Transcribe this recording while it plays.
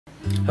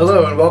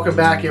Hello and welcome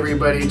back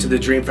everybody to the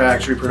Dream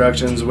Factory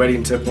Productions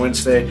Wedding Tip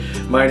Wednesday.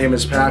 My name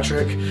is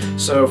Patrick.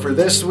 So for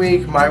this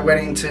week, my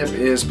wedding tip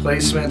is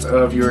placement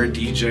of your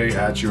DJ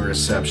at your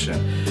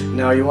reception.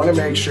 Now you want to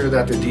make sure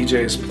that the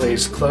DJ is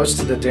placed close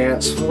to the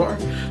dance floor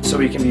so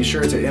we can be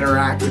sure to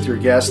interact with your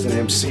guest and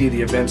MC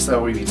the events that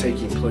will be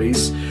taking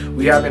place.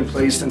 We have been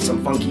placed in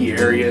some funky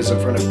areas in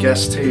front of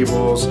guest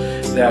tables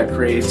that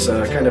creates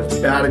a kind of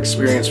bad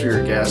experience for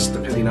your guests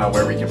depending on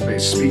where we can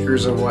place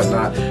speakers and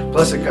whatnot,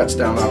 plus it cuts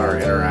down on our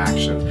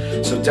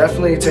interaction. So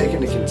definitely take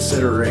into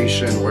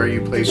consideration where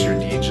you place your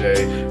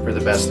DJ for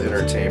the best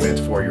entertainment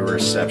for your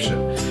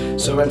reception.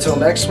 So until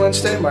next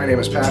Wednesday, my name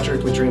is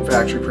Patrick with Dream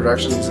Factory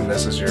Productions and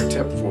this is your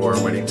tip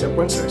for Wedding Tip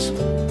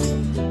Wednesdays.